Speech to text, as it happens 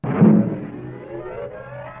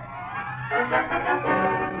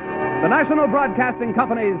The National Broadcasting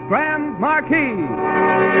Company's Grand Marquis.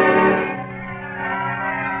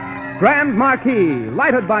 Grand Marquis,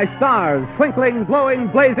 lighted by stars, twinkling, glowing,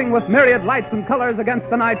 blazing with myriad lights and colors against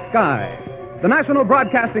the night sky. The National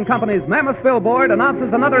Broadcasting Company's mammoth billboard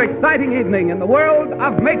announces another exciting evening in the world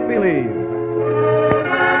of make-believe.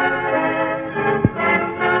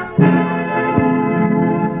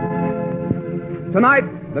 Tonight,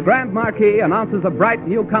 the Grand Marquis announces a bright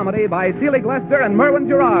new comedy by Celie Glester and Merwin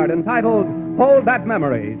Gerard entitled Hold That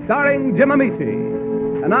Memory, starring Jim Amici.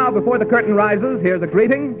 And now, before the curtain rises, here's a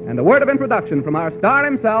greeting and a word of introduction from our star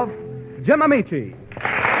himself, Jim Amici.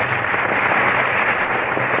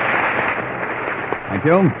 Thank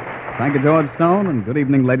you. Thank you, George Stone, and good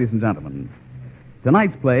evening, ladies and gentlemen.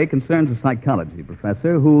 Tonight's play concerns a psychology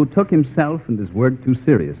professor who took himself and his work too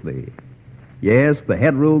seriously. Yes, the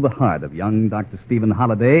head ruled the heart of young Dr. Stephen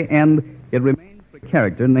Holliday, and it remains for a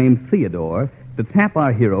character named Theodore to tap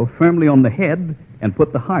our hero firmly on the head and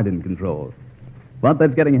put the heart in control. But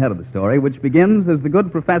that's getting ahead of the story, which begins as the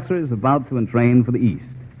good professor is about to entrain for the East.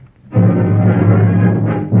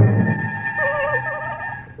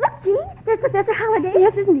 Look, Jean, there's Professor Holliday.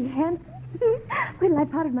 Yes, isn't he handsome? Wait till I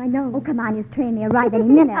powdered my nose. Oh, come on, his train may arrive any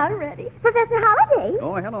minute. I'm ready. Professor Holliday.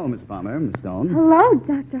 Oh, hello, Miss Palmer, Miss Stone. Hello,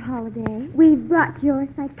 Dr. Holliday. We've brought your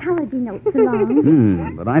psychology notes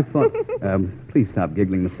along. But I thought... please stop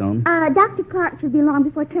giggling, Miss Stone. Dr. Clark should be along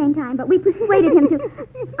before train time, but we persuaded him to...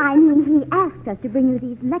 I mean, he asked us to bring you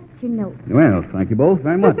these lecture notes. Well, thank you both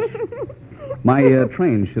very much. My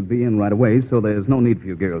train should be in right away, so there's no need for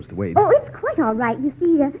you girls to wait. Oh, it's quite all right. You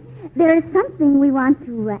see, there is something we want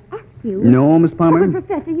to ask you. No, Miss Palmer? Oh, but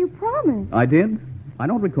Professor, you promised. I did? I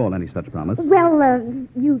don't recall any such promise. Well,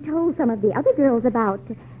 you told some of the other girls about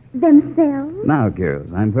themselves. Now,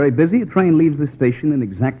 girls, I'm very busy. A train leaves this station in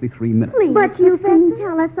exactly 3 minutes. Please, but you can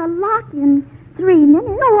tell us a lot in 3 minutes.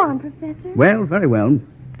 Go on, Professor. Well, very well.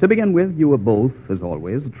 To begin with, you are both, as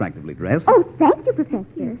always, attractively dressed. Oh, thank you,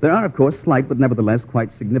 Professor. There are, of course, slight but nevertheless quite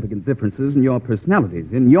significant differences in your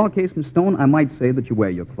personalities. In your case, Miss Stone, I might say that you wear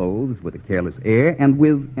your clothes with a careless air and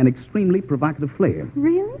with an extremely provocative flair.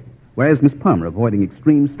 Really? Whereas Miss Palmer, avoiding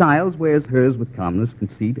extreme styles, wears hers with calmness,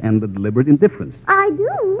 conceit, and a deliberate indifference. I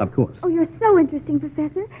do? Of course. Oh, you're so interesting,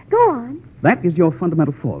 Professor. Go on. That is your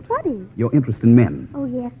fundamental fault. What is? Your interest in men. Oh,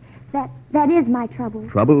 yes. That is my trouble.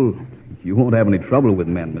 Trouble? You won't have any trouble with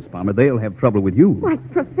men, Miss Palmer. They'll have trouble with you. Why,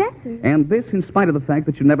 Professor. And this in spite of the fact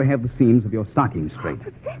that you never have the seams of your stockings straight.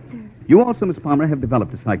 Professor. You also, Miss Palmer, have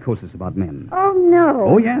developed a psychosis about men. Oh, no.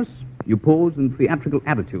 Oh, yes. You pose in theatrical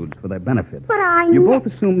attitudes for their benefit. But You both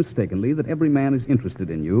assume mistakenly that every man is interested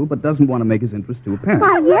in you, but doesn't want to make his interest too apparent.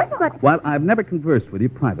 Why, yes, but... While I've never conversed with you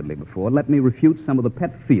privately before, let me refute some of the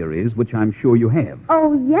pet theories which I'm sure you have.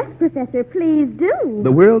 Oh, yes, Professor, please do.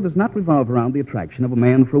 The world does not revolve around the attraction of a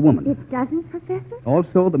man for a woman. It doesn't, Professor?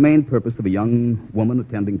 Also, the main purpose of a young woman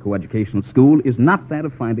attending coeducational school is not that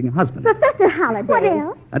of finding a husband. Professor Holliday. What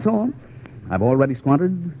else? That's all. I've already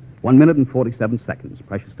squandered 1 minute and 47 seconds,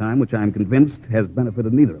 precious time, which I'm convinced has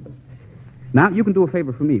benefited neither of us. Now, you can do a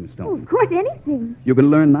favor for me, Miss Stone. Oh, of course, anything. You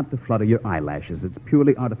can learn not to flutter your eyelashes. It's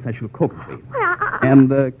purely artificial coquetry. Well, And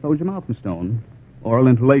close your mouth, Miss Stone. Oral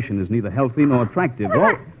inhalation is neither healthy nor attractive.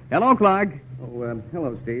 Oh, hello, Clark. Oh,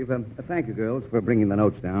 hello, Steve. Thank you, girls, for bringing the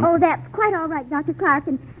notes down. Oh, that's quite all right, Dr. Clark,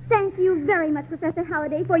 and thank you very much, Professor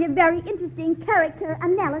Holliday, for your very interesting character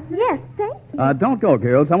analysis. Yes, thank you. Don't go,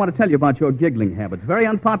 girls. I want to tell you about your giggling habits. Very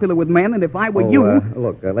unpopular with men, and if I were you...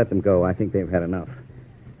 Look, let them go. I think they've had enough.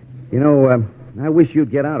 You know, I wish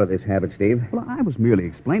you'd get out of this habit, Steve. Well, I was merely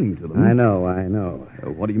explaining to them. I know.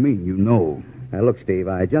 What do you mean, you know? Look, Steve,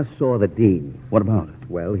 I just saw the dean. What about it?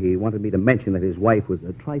 Well, he wanted me to mention that his wife was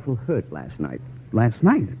a trifle hurt last night. Last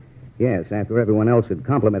night? Yes, after everyone else had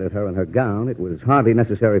complimented her on her gown, it was hardly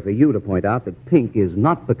necessary for you to point out that pink is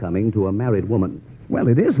not becoming to a married woman. Well,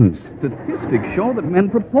 it isn't. Statistics show that men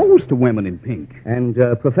propose to women in pink. And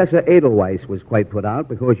Professor Edelweiss was quite put out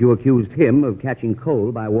because you accused him of catching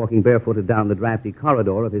cold by walking barefooted down the drafty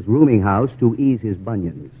corridor of his rooming house to ease his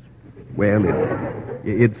bunions. Well,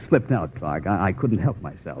 it slipped out, Clark. I couldn't help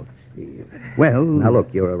myself. Well... Now,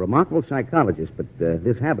 look, you're a remarkable psychologist, but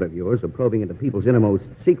this habit of yours of probing into people's innermost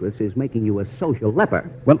secrets is making you a social leper.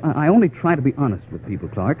 Well, I only try to be honest with people,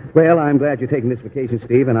 Clark. Well, I'm glad you're taking this vacation,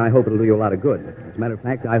 Steve, and I hope it'll do you a lot of good. As a matter of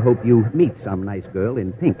fact, I hope you meet some nice girl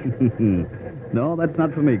in pink. No, that's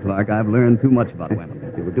not for me, Clark. I've learned too much about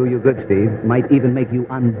women. It will do you good, Steve. Might even make you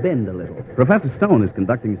unbend a little. Professor Stone is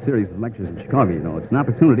conducting a series of lectures in Chicago, you know. It's an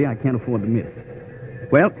opportunity I can't afford to miss.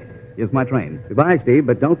 Well, here's my train. Goodbye, Steve,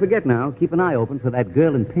 but don't forget now, keep an eye open for that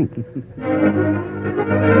girl in pink.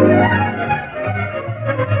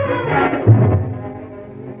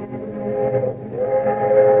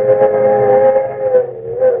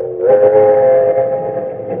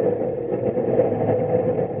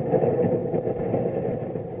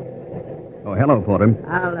 Oh, hello, Porter.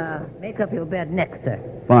 I'll make up your bed next, sir.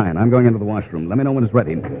 Fine. I'm going into the washroom. Let me know when it's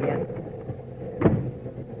ready. Yeah.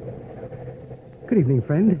 Good evening,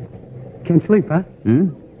 friend. Can't sleep, huh? Hmm?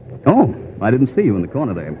 Oh, I didn't see you in the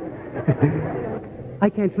corner there. I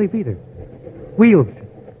can't sleep either. Wheels.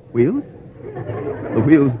 Wheels? The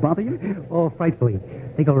wheels bother you? Oh, frightfully.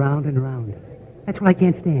 They go round and round. That's what I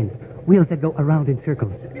can't stand. Wheels that go around in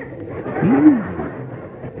circles.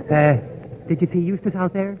 Did you see Eustace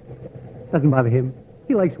out there? Doesn't bother him.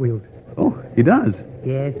 He likes wheels. Oh, he does.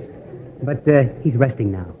 Yes, but he's resting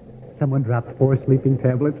now. Someone dropped 4 sleeping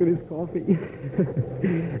tablets in his coffee.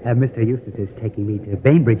 Mr. Eustace is taking me to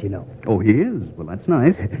Bainbridge, you know. Oh, he is? Well, that's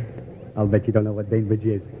nice. I'll bet you don't know what Bainbridge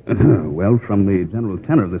is. Well, from the general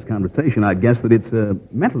tenor of this conversation, I'd guess that it's a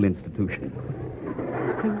mental institution.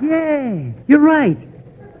 Yeah, you're right.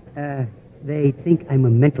 They think I'm a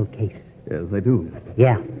mental case. Yes, they do.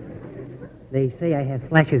 Yeah. They say I have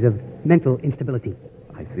flashes of mental instability.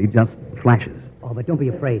 I see just flashes. Oh, but don't be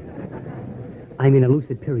afraid. I'm in a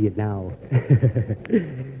lucid period now.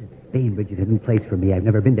 Bainbridge is a new place for me. I've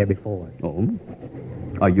never been there before. Oh?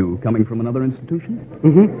 Are you coming from another institution?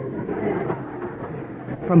 Mm-hmm.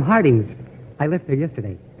 From Harding's. I left there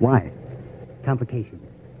yesterday. Why? Complications.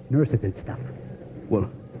 Nurses and stuff. Well,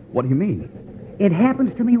 what do you mean? It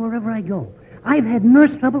happens to me wherever I go. I've had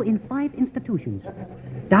nurse trouble in 5 institutions.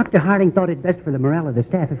 Dr. Harding thought it best for the morale of the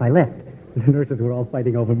staff if I left. The nurses were all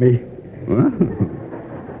fighting over me. Well,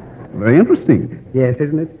 very interesting. Yes,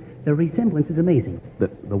 isn't it? The resemblance is amazing. The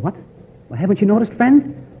what? Well, haven't you noticed,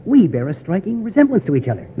 friend? We bear a striking resemblance to each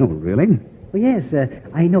other. Oh, really? Well, yes,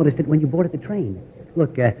 I noticed it when you boarded the train.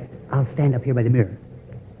 Look, I'll stand up here by the mirror.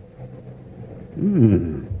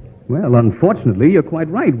 Well, unfortunately, you're quite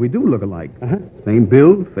right. We do look alike. Uh-huh. Same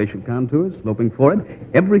build, facial contours, sloping forehead,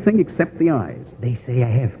 everything except the eyes. They say I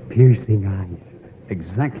have piercing eyes.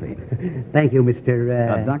 Exactly. Thank you,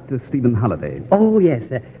 Mr. Dr. Stephen Holliday. Oh, yes,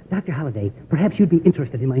 Dr. Holliday. Perhaps you'd be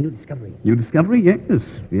interested in my new discovery. New discovery? Yes.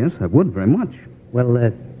 Yes, I would very much.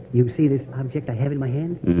 Well, you see this object I have in my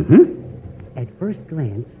hand? Mm-hmm. At first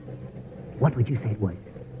glance, what would you say it was?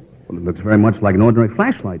 Well, it looks very much like an ordinary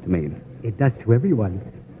flashlight to me. It does to everyone,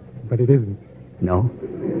 but it isn't. No?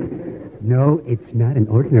 No, it's not an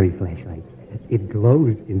ordinary flashlight. It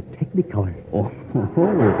glows in Technicolor. Oh.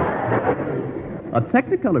 A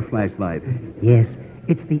Technicolor flashlight. Yes,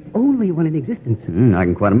 it's the only one in existence. I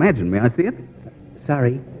can quite imagine. May I see it?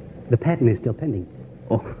 Sorry, the patent is still pending.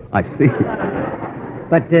 Oh, I see.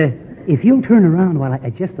 But if you'll turn around while I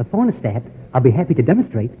adjust the phonostat, I'll be happy to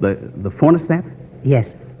demonstrate. The phonostat? Yes,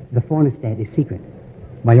 the phonostat is secret.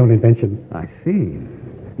 My own invention. I see.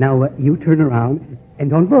 Now, you turn around and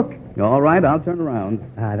don't look. All right, I'll turn around.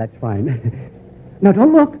 That's fine. Now,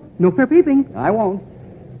 don't look. No fair peeping. I won't.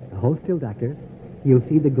 Hold still, Doctor. You'll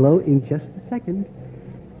see the glow in just a second.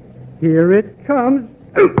 Here it comes.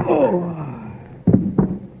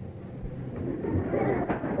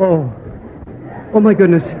 Oh, my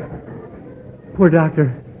goodness. Poor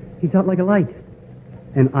doctor. He's out like a light.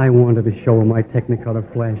 And I wanted to show him my Technicolor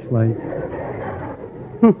flashlight.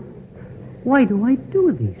 Why do I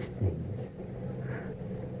do these things?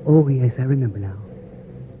 Oh, yes, I remember now.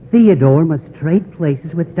 Theodore must trade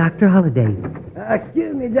places with Dr. Holliday.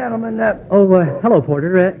 Excuse me, gentlemen. Hello,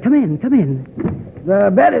 Porter. Come in. The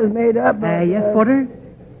bed is made up. Yes, Porter?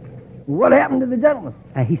 What happened to the gentleman?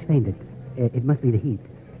 He's fainted. It must be the heat.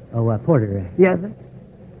 Porter. Yes, sir?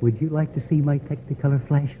 Would you like to see my Technicolor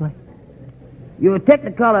flashlight? Your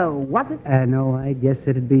Technicolor, what's it? No, I guess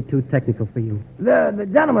it'd be too technical for you. The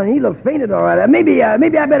gentleman, he looks fainted all right. Maybe I better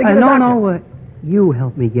get a doctor. No. You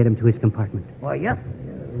help me get him to his compartment. Well, yes.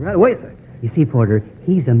 Right away, sir. You see, Porter,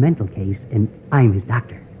 he's a mental case, and I'm his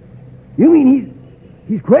doctor. You mean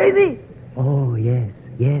he's crazy? Oh, yes,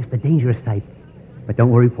 the dangerous type. But don't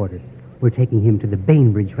worry, Porter. We're taking him to the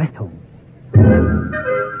Bainbridge Rest Home.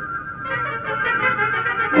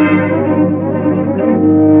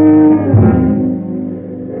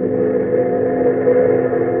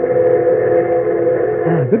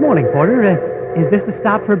 Good morning, Porter. Is this the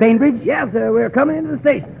stop for Bainbridge? Yes, sir. We're coming into the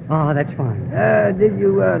station. Oh, that's fine. Did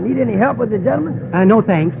you need any help with the gentleman? No,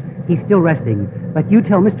 thanks. He's still resting. But you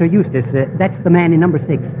tell Mr. Eustace that's the man in number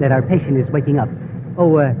 6 that our patient is waking up.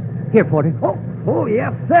 Oh, here, Porter. Oh,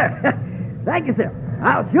 yes, sir. Thank you, sir.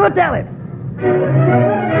 I'll sure tell him.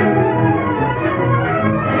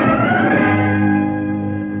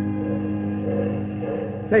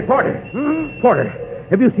 Say, Porter. Porter,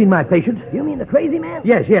 have you seen my patient? You mean the crazy man?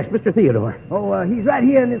 Yes, Mr. Theodore. Oh, he's right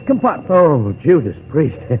here in this compartment. Oh, Judas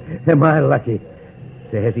Priest. Am I lucky?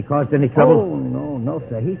 Say, has he caused any trouble? Oh, no,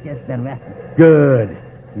 sir. He's just been resting. Good.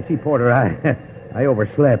 You see, Porter, I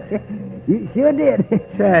overslept. You sure did.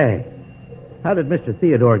 Say, how did Mr.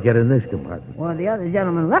 Theodore get in this compartment? Well, the other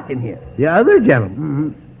gentleman left him here. The other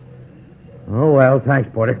gentleman? Oh, well, thanks,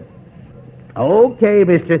 Porter. Okay,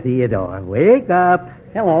 Mr. Theodore, wake up.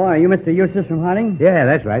 Hello, are you Mr. Eustace from Harding? Yeah,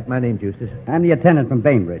 that's right. My name's Eustace. I'm the attendant from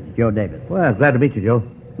Bainbridge, Joe Davis. Well, glad to meet you, Joe.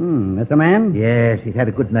 Mr. Man? Yes, he's had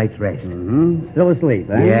a good night's rest. Mm-hmm. Still asleep,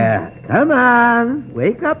 eh? Yeah. Come on.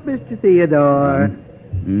 Wake up, Mr. Theodore.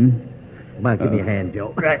 Come on, give me a hand,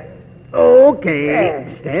 Joe. Right.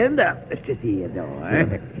 Okay. Stand up, Mr.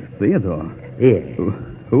 Theodore. Theodore? Yeah.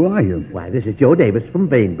 Who are you? Why, this is Joe Davis from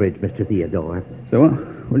Bainbridge, Mr. Theodore. So,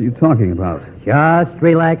 what are you talking about? Just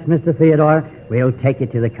relax, Mr. Theodore. We'll take you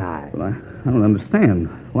to the car. Well, I don't understand.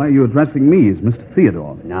 Why are you addressing me as Mr.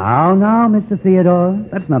 Theodore? No, Mr. Theodore.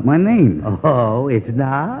 That's not my name. Oh, it's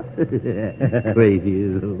not? Crazy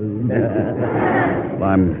as a loon. Well,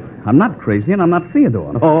 I'm not crazy, and I'm not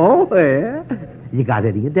Theodore. Oh, yeah? You got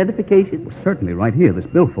any identification? Certainly, right here, this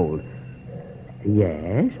billfold.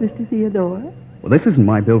 Yes, Mr. Theodore. Well, this isn't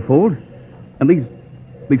my billfold. And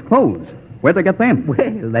these clothes, where'd they get them?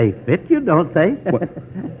 Well, they fit you, don't they?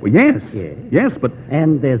 Well, yes. Yes. Yes, but...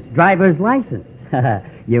 And this driver's license.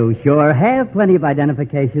 You sure have plenty of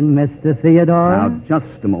identification, Mr. Theodore. Now,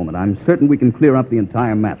 just a moment. I'm certain we can clear up the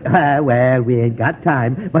entire matter. Well, we ain't got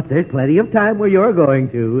time, but there's plenty of time where you're going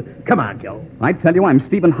to. Come on, Joe. I tell you, I'm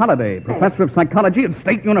Stephen Holliday, professor of psychology at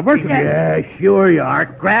State University. Yeah, sure you are.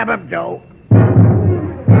 Grab him, Joe.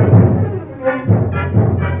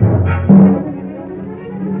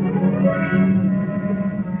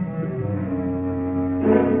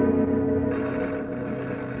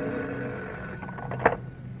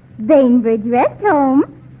 Bainbridge Rest Home.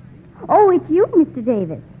 Oh, it's you, Mr.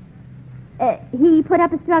 Davis. He put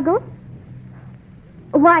up a struggle?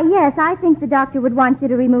 Why, yes, I think the doctor would want you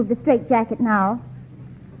to remove the straitjacket now.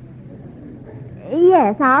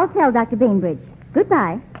 Yes, I'll tell Dr. Bainbridge.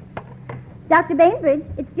 Goodbye. Dr. Bainbridge,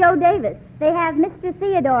 it's Joe Davis. They have Mr.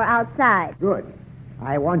 Theodore outside. Good.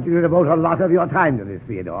 I want you to devote a lot of your time to this,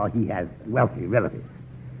 Theodore. He has wealthy relatives.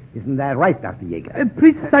 Isn't that right, Dr. Yeager?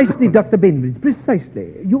 Precisely, Dr. Bainbridge,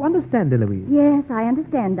 precisely. You understand, Eloise? Yes, I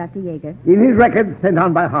understand, Dr. Yeager. In his record sent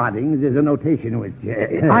on by Harding, there's a notation which...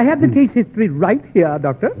 I have the case history right here,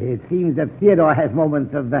 Doctor. It seems that Theodore has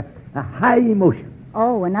moments of high emotion.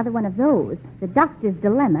 Oh, another one of those. The doctor's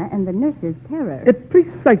dilemma and the nurse's terror.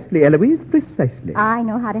 Precisely, Eloise, precisely. I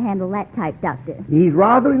know how to handle that type, Doctor. He's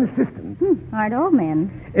rather insistent. Aren't all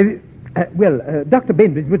men? Dr.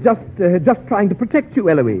 Bainbridge was just trying to protect you,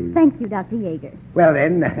 Eloise. Thank you, Dr. Yeager. Well,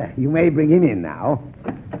 then, you may bring him in now.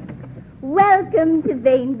 Welcome to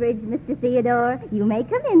Bainbridge, Mr. Theodore. You may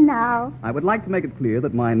come in now. I would like to make it clear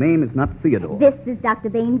that my name is not Theodore. This is Dr.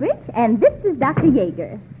 Bainbridge, and this is Dr.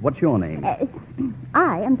 Yeager. What's your name?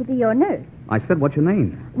 I am to be your nurse. I said, what's your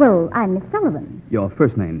name? Well, I'm Miss Sullivan. Your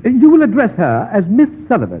first name. You will address her as Miss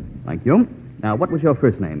Sullivan. Thank you. Now, what was your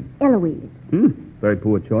first name? Eloise. Very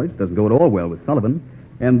poor choice. Doesn't go at all well with Sullivan.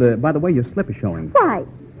 And, by the way, your slip is showing. Why?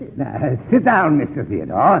 Sit down, Mr.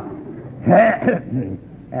 Theodore.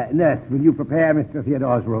 Nurse, will you prepare Mr.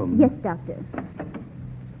 Theodore's room? Yes, Doctor.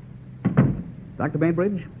 Dr.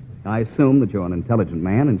 Bainbridge, I assume that you're an intelligent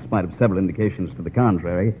man, in spite of several indications to the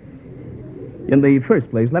contrary. In the first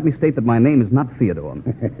place, let me state that my name is not Theodore.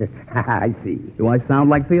 I see. Do I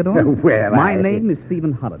sound like Theodore? Well, My name is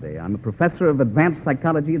Stephen Holliday. I'm a professor of advanced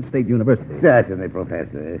psychology at State University. Certainly,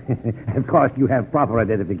 Professor. Of course, you have proper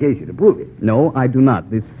identification to prove it. No, I do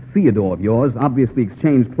not. This Theodore of yours obviously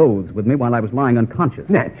exchanged clothes with me while I was lying unconscious.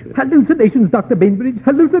 Naturally. Hallucinations, Dr. Bainbridge,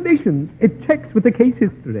 hallucinations. It checks with the case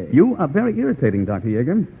history. You are very irritating, Dr.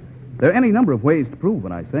 Yeager. There are any number of ways to prove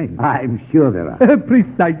what I say. I'm sure there are.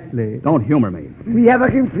 Precisely. Don't humor me. We have a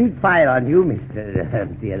complete file on you,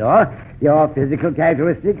 Mr. Theodore. Your physical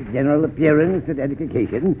characteristics, general appearance, and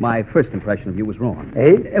education. My first impression of you was wrong.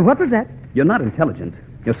 Eh? What was that? You're not intelligent.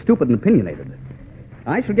 You're stupid and opinionated.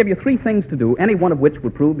 I shall give you 3 things to do, any one of which will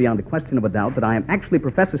prove beyond a question of a doubt that I am actually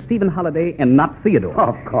Professor Stephen Holliday and not Theodore.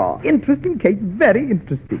 Of course. Interesting case, very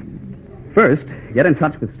interesting. First, get in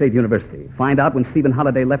touch with State University. Find out when Stephen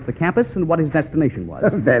Holliday left the campus and what his destination was.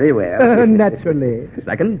 Very well. Naturally.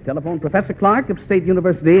 Second, telephone Professor Clark of State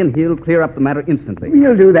University, and he'll clear up the matter instantly.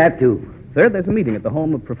 We'll do that, too. Third, there's a meeting at the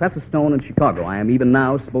home of Professor Stone in Chicago. I am even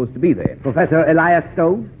now supposed to be there. Professor Elias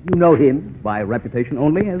Stone, you know him? By reputation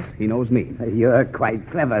only, as he knows me. You're quite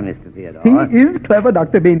clever, Mr. Theodore. He is clever,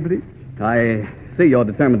 Dr. Bainbridge. I see you're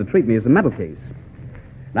determined to treat me as a mental case.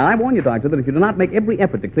 Now, I warn you, Doctor, that if you do not make every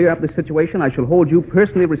effort to clear up this situation, I shall hold you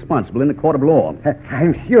personally responsible in a court of law.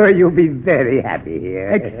 I'm sure you'll be very happy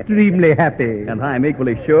here. Extremely happy. And I'm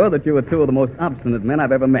equally sure that you are two of the most obstinate men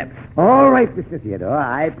I've ever met. All right, Mr. Theodore.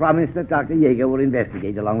 I promise that Dr. Yeager will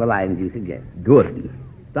investigate along the lines you suggest. Good.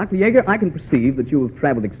 Dr. Yeager, I can perceive that you have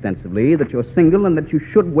traveled extensively, that you're single, and that you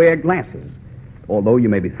should wear glasses. Although you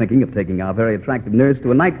may be thinking of taking our very attractive nurse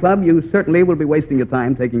to a nightclub, you certainly will be wasting your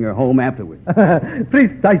time taking her home afterwards.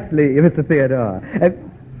 Precisely, Mr. Theodore.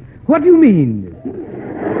 What do you mean?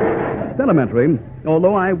 It's elementary,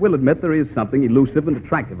 although I will admit there is something elusive and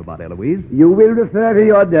attractive about Eloise. You will refer to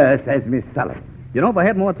your nurse as Miss Sullivan. You know, if I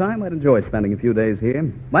had more time, I'd enjoy spending a few days here.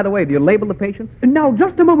 By the way, do you label the patients? Now,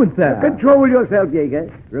 just a moment, sir. Control yourself,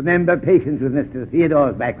 Yeager. Remember, patients with Mr.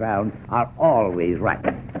 Theodore's background are always right.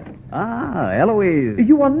 Ah, Eloise.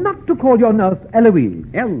 You are not to call your nurse Eloise.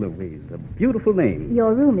 Eloise, a beautiful name.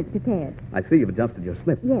 Your room is prepared. I see you've adjusted your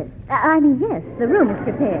slip. Yes. Yes, the room is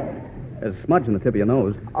prepared. There's a smudge on the tip of your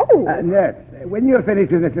nose. Oh. Nurse, when you're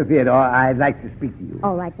finished with Mr. Theodore, I'd like to speak to you.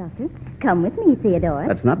 All right, Doctor. Come with me, Theodore.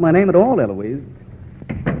 That's not my name at all, Eloise.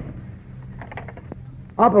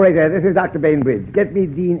 Operator, this is Dr. Bainbridge. Get me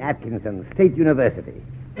Dean Atkinson, State University.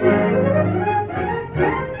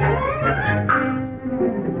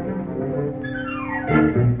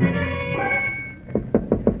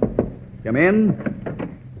 Come in.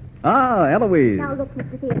 Ah, Eloise. Now, look,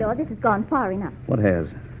 Mr. Theodore, this has gone far enough. What has?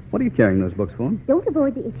 What are you carrying those books for? Don't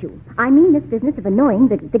avoid the issue. I mean this business of annoying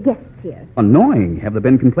the guests here. Annoying. Have there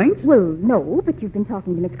been complaints? Well, no, but you've been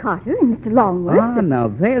talking to Miss Carter and Mr. Longworth. Ah, now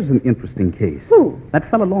there's an interesting case. Who? That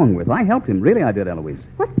fellow Longworth. I helped him. Really, I did, Eloise.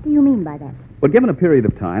 What do you mean by that? But given a period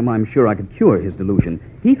of time, I'm sure I could cure his delusion.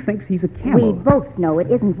 He thinks he's a camel. We both know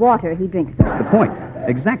it isn't water he drinks. That's the point.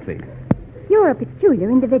 Exactly. You're a peculiar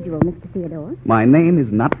individual, Mr. Theodore. My name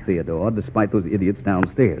is not Theodore, despite those idiots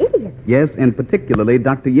downstairs. Idiots? Yes, and particularly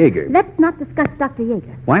Dr. Yeager. Let's not discuss Dr.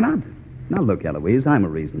 Yeager. Why not? Now, look, Eloise, I'm a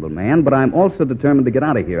reasonable man, but I'm also determined to get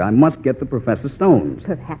out of here. I must get to Professor Stone's.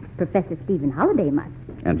 Perhaps Professor Stephen Holliday must.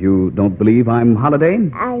 And you don't believe I'm Holliday?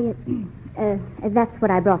 That's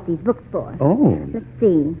what I brought these books for. Oh. Let's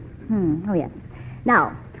see. Oh, yes.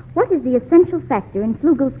 Now, what is the essential factor in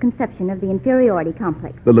Flugel's conception of the inferiority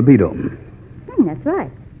complex? The libido. That's right.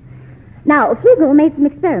 Now, Flugel made some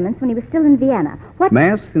experiments when he was still in Vienna. What?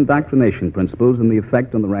 Mass indoctrination principles and the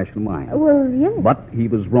effect on the rational mind. Well, yes. But he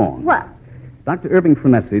was wrong. What? Dr. Irving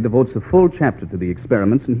Furnessy devotes a full chapter to the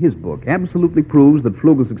experiments in his book. Absolutely proves that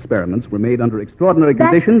Flugel's experiments were made under extraordinary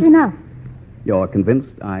conditions. That's enough. You're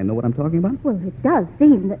convinced I know what I'm talking about? Well, it does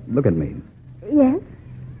seem that... Look at me. Yes?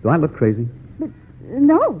 Do I look crazy?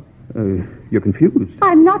 No. You're confused.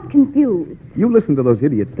 I'm not confused. You listen to those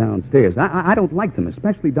idiots downstairs. I don't like them,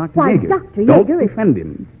 especially Dr. Why, Yeager. Dr. Don't Yeager is... defend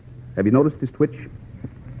him. Have you noticed his twitch?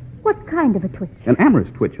 What kind of a twitch? An amorous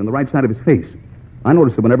twitch on the right side of his face. I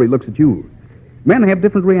notice it whenever he looks at you. Men have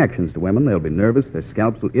different reactions to women. They'll be nervous, their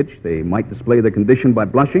scalps will itch, they might display their condition by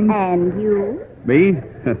blushing. And you? Me?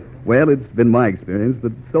 Well, it's been my experience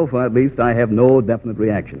that so far, at least, I have no definite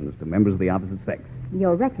reactions to members of the opposite sex.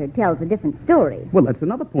 Your record tells a different story. Well, that's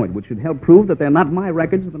another point which should help prove that they're not my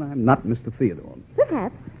records and that I'm not Mr. Theodore.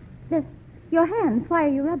 Perhaps. Your hands, why are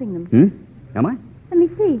you rubbing them? Am I? Let me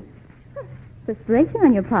see. Perspiration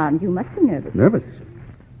on your palms. You must be nervous. Nervous?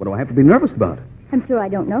 What do I have to be nervous about? I'm sure I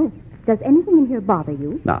don't know. Does anything in here bother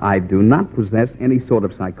you? Now, I do not possess any sort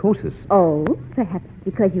of psychosis. Oh, perhaps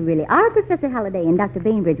because you really are Professor Halliday and Dr.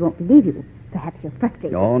 Bainbridge won't believe you. Perhaps you're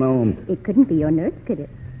frustrated. Oh, no. It couldn't be your nurse, could it?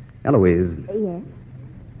 Eloise. Yes?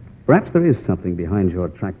 Perhaps there is something behind your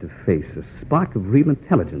attractive face, a spark of real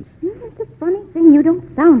intelligence. It's a funny thing. You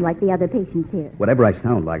don't sound like the other patients here. Whatever I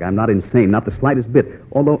sound like, I'm not insane, not the slightest bit.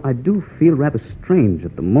 Although I do feel rather strange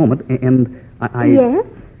at the moment, and I... Yes?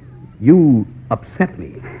 You upset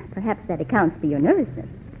me. Perhaps that accounts for your nervousness.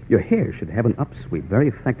 Your hair should have an upsweep, very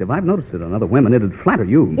effective. I've noticed it on other women. It'd flatter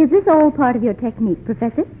you. Is this all part of your technique,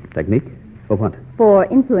 Professor? Technique? For what? For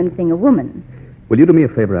influencing a woman. Will you do me a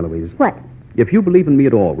favor, Eloise? What? If you believe in me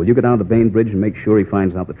at all, will you go down to Bainbridge and make sure he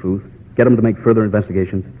finds out the truth? Get him to make further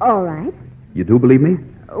investigations? All right. You do believe me?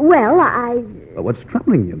 Well, Well, what's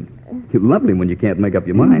troubling you? You're lovely when you can't make up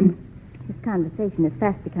your mind. This conversation is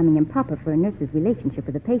fast becoming improper for a nurse's relationship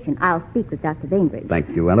with a patient. I'll speak with Dr. Bainbridge. Thank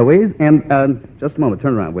you, Eloise. And, just a moment.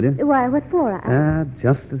 Turn around, will you? Why, what for?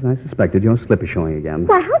 Just as I suspected, your slip is showing again.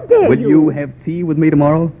 Why, how dare Will you have tea with me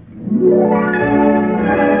tomorrow?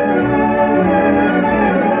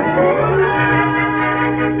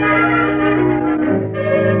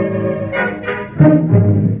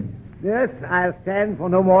 Yes, I'll stand for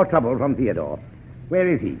no more trouble from Theodore. Where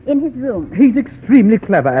is he? In his room. He's extremely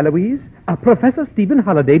clever, Eloise. Professor Stephen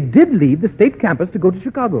Holliday did leave the state campus to go to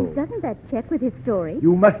Chicago. Doesn't that check with his story?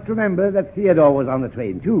 You must remember that Theodore was on the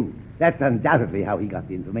train, too. That's undoubtedly how he got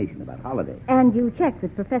the information about Holliday. And you checked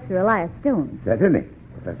with Professor Elias Stone. Certainly.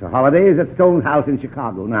 Professor Holliday is at Stone's house in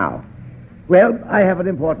Chicago now. Well, I have an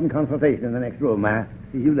important consultation in the next room.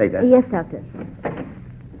 See you later. Yes, Doctor.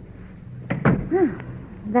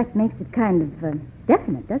 That makes it kind of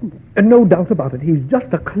definite, doesn't it? No doubt about it. He's just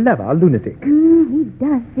a clever lunatic. He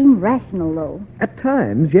does seem rational, though. At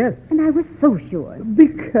times, yes. And I was so sure. Be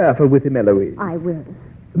careful with him, Eloise. I will.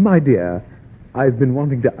 My dear, I've been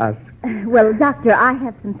wanting to ask... Well, Doctor, I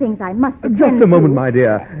have some things I must attend Just a moment, to. my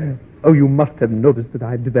dear. Oh, you must have noticed that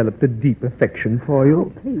I've developed a deep affection for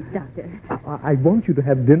you. Oh, please, Doctor. I want you to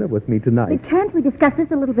have dinner with me tonight. But can't we discuss this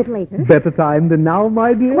a little bit later? Better time than now,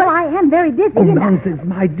 my dear? Well, I am very busy. Oh, and nonsense,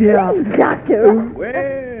 my dear. Please, Doctor.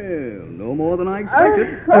 Well, no more than I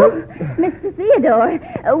expected. Mr.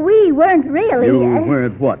 Theodore, we weren't really... You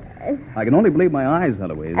weren't what? I can only believe my eyes,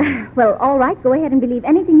 Eloise. Well, all right. Go ahead and believe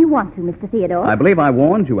anything you want to, Mr. Theodore. I believe I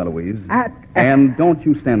warned you, Eloise. And don't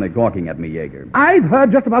you stand there gawking at me, Jaeger. I've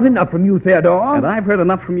heard just about enough from you, Theodore. And I've heard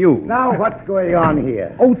enough from you. Now, what's going on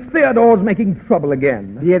here? Oh, Theodore's making trouble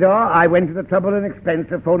again. Theodore, I went to the trouble and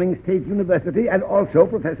expense of phoning State University and also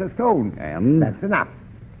Professor Stone. And? That's enough.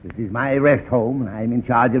 This is my rest home, and I'm in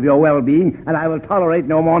charge of your well-being, and I will tolerate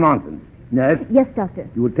no more nonsense. Nurse, Yes, Doctor.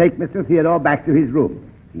 you will take Mr. Theodore back to his room.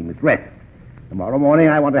 He must rest. Tomorrow morning,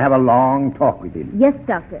 I want to have a long talk with him. Yes,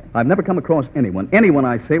 Doctor. I've never come across anyone,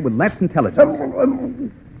 I say, with less intelligence.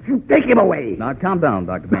 Take him away. Now, calm down,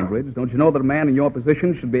 Dr. Bainbridge. Don't you know that a man in your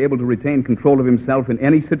position should be able to retain control of himself in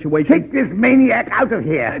any situation? Take this maniac out of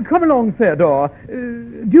here. Come along, Theodore.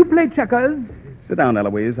 Do you play checkers? Sit down,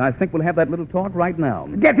 Eloise. I think we'll have that little talk right now.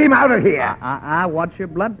 Get him out of here. Watch your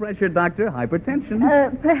blood pressure, Doctor.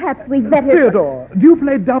 Hypertension. Perhaps we'd better... Theodore, do you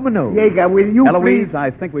play dominoes? Jaeger, will you Eloise, please?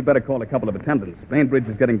 I think we'd better call a couple of attendants. Bainbridge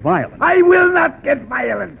is getting violent. I will not get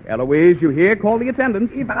violent. Eloise, you hear? Call the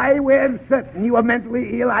attendants. If I were certain you were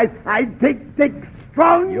mentally ill, I'd take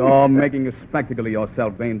strong... You're making a spectacle of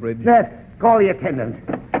yourself, Bainbridge. Nurse, call the attendant.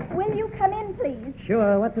 Will you come in, please?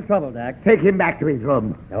 Sure, what's the trouble, Doc? Take him back to his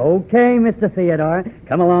room. Okay, Mr. Theodore.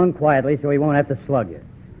 Come along quietly so he won't have to slug you.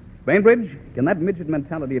 Bainbridge, can that midget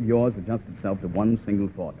mentality of yours adjust itself to one single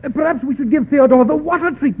thought? Perhaps we should give Theodore the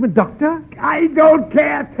water treatment, Doctor. I don't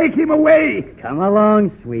care. Take him away. Come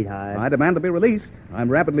along, sweetheart. I demand to be released. I'm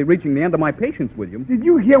rapidly reaching the end of my patience with you. Did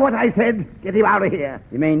you hear what I said? Get him out of here.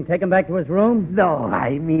 You mean take him back to his room? No,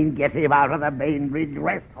 I mean get him out of the Bainbridge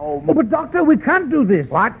rest home. Oh, but, Doctor, we can't do this.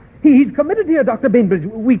 What? He's committed here, Dr. Bainbridge.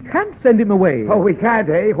 We can't send him away. Oh, we can't,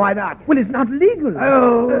 eh? Why not? Well, it's not legal.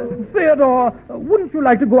 Oh. Theodore, wouldn't you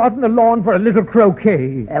like to go out on the lawn for a little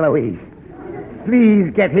croquet? Eloise,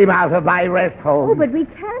 please get him out of my rest home. Oh, but we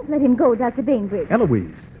can't let him go, Dr. Bainbridge.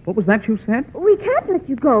 Eloise, what was that you said? We can't let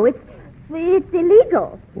you go. It's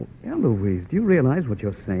illegal. Oh, Eloise, do you realize what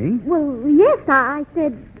you're saying? Well, yes, I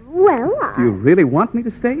said, well, Do you really want me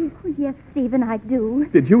to stay? Oh, yes, Stephen, I do.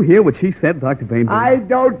 Did you hear what she said, Dr. Bainbridge? I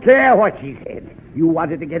don't care what she said. You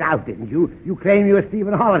wanted to get out, didn't you? You claim you were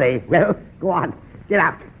Stephen Holliday. Well, go on. Get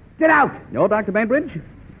out. Get out. No, Dr. Bainbridge,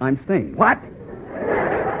 I'm staying. What?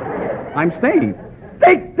 I'm staying.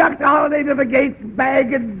 Take Dr. Holliday to the gates,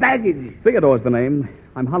 bag and baggage. Theodore's the name.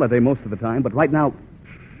 I'm Holliday most of the time, but right now,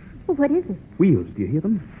 Well, what is it? wheels, do you hear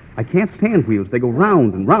them? I can't stand wheels. They go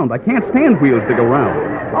round and round. I can't stand wheels. They go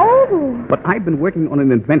round. Oh, But I've been working on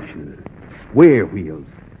an invention. Square wheels.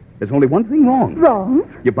 There's only one thing wrong.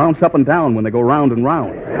 wrong. You bounce up and down when they go round and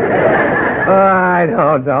round. I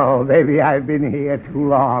don't know. Maybe I've been here too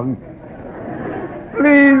long.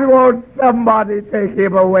 Please, won't somebody take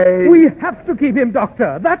him away? We have to keep him,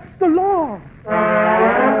 Doctor. That's the law.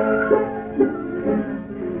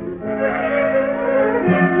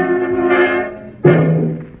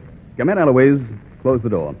 Come in, Eloise. Close the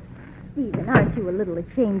door. Stephen, aren't you a little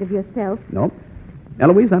ashamed of yourself? No.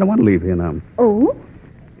 Eloise, I don't want to leave here now. Oh?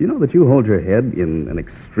 Do you know that you hold your head in an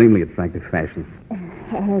extremely attractive fashion?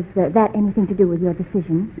 Has that anything to do with your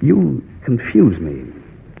decision? You confuse me.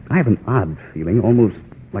 I have an odd feeling, almost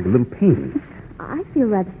like a little pain. I feel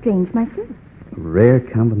rather strange myself. A rare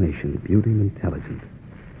combination, beauty and intelligence.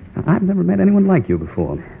 Now, I've never met anyone like you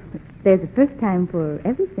before. There's a first time for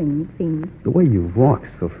everything, it seems. The way you walk's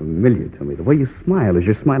so familiar to me. The way you smile as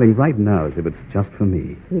you're smiling right now as if it's just for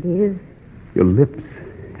me. It is. Your lips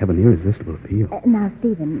have an irresistible appeal. Now,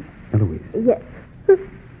 Stephen. Eloise. Yes.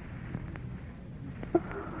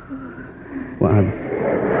 Well,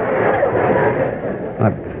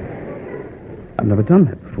 I've never done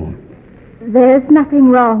that before. There's nothing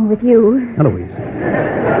wrong with you. Eloise.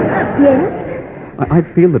 Yes? I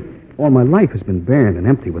feel that all my life has been barren and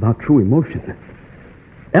empty without true emotion.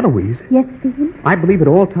 Eloise, Yes, Stephen? I believe it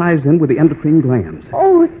all ties in with the endocrine glands.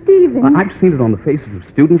 Oh, Stephen. I've seen it on the faces of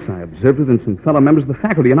students. I observed it in some fellow members of the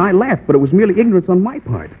faculty, and I laughed, but it was merely ignorance on my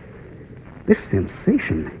part. This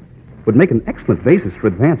sensation would make an excellent basis for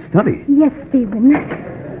advanced study. Yes, Stephen.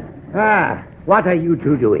 What are you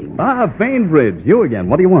two doing? Bainbridge, you again.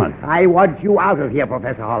 What do you want? I want you out of here,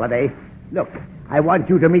 Professor Holliday. Look, I want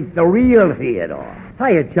you to meet the real Theodore.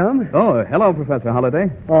 Hiya, chum. Oh, hello, Professor Holliday.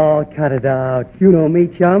 Oh, cut it out. You know me,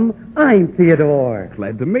 chum. I'm Theodore.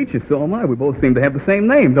 Glad to meet you, so am I. We both seem to have the same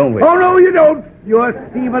name, don't we? Oh, no, you don't. You're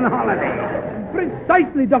Stephen Holliday.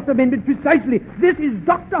 Precisely, Dr. Bainbridge, precisely. This is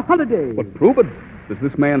Dr. Holliday. But prove it. Does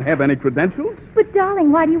this man have any credentials? But,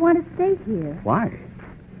 darling, why do you want to stay here? Why?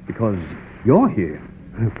 Because you're here.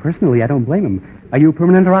 Personally, I don't blame him. Are you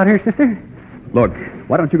permanent around here, sister? Look,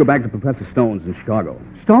 why don't you go back to Professor Stone's in Chicago?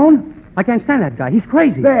 Stone? I can't stand that guy. He's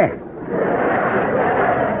crazy. There,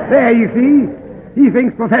 you see? He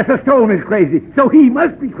thinks Professor Stone is crazy, so he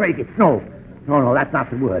must be crazy. No, that's not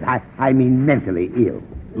the word. I mean mentally ill.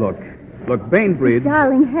 Look, Bainbridge...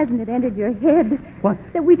 Darling, hasn't it entered your head? What?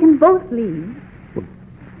 That we can both leave.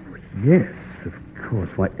 Yes, of course.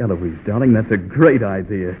 Why, Eloise, darling, that's a great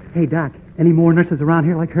idea. Hey, Doc, any more nurses around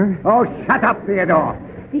here like her? Oh, shut up, Theodore.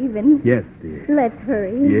 Stephen. Yes, dear. Let's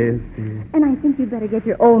hurry. Yes, dear. And I think you'd better get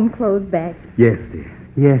your own clothes back. Yes, dear.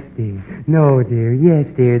 Yes, dear. No, dear. Yes,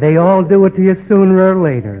 dear. They all do it to you sooner or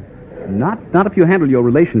later. Not if you handle your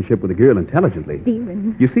relationship with a girl intelligently.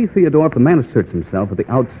 Stephen. You see, Theodore, if a man asserts himself at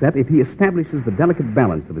the outset, if he establishes the delicate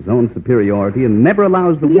balance of his own superiority and never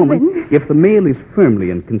allows the woman... Stephen. If the male is firmly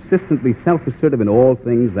and consistently self-assertive in all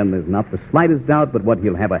things, then there's not the slightest doubt but what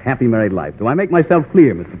he'll have a happy married life. Do I make myself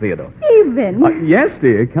clear, Mr. Theodore? Stephen. Yes,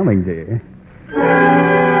 dear. Coming, dear.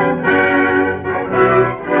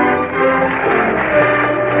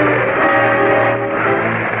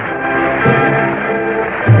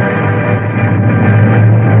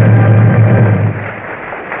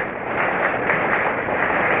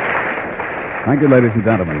 Thank you, ladies and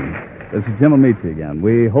gentlemen. This is Jim Amici again.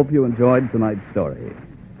 We hope you enjoyed tonight's story.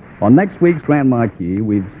 On next week's Grand Marquis,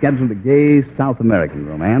 we've scheduled a gay South American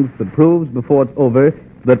romance that proves before it's over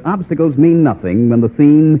that obstacles mean nothing when the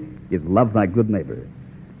theme is Love Thy Good Neighbor.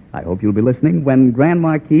 I hope you'll be listening when Grand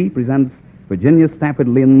Marquis presents Virginia Stafford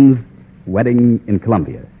Lynn's Wedding in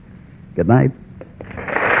Columbia. Good night.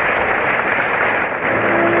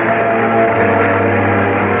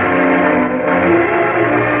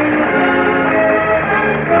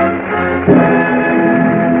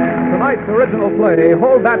 Tonight's original play,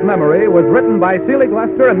 Hold That Memory, was written by Seeley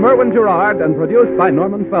Glester and Merwin Gerard and produced by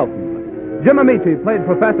Norman Felton. Jim Amici played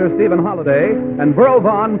Professor Stephen Holliday, and Burl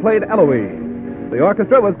Vaughn played Eloise. The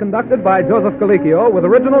orchestra was conducted by Joseph Colicchio with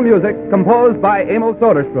original music composed by Emil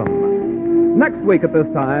Soderstrom. Next week at this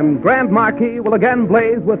time, Grand Marquis will again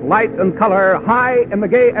blaze with light and color high in the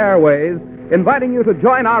gay airways, inviting you to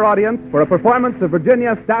join our audience for a performance of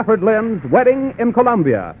Virginia Stafford Lynn's Wedding in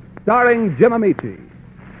Columbia, starring Jim Amici.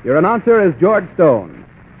 Your announcer is George Stone.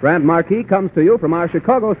 Grand Marquis comes to you from our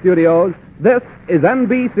Chicago studios. This is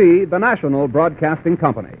NBC, the national broadcasting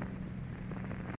company.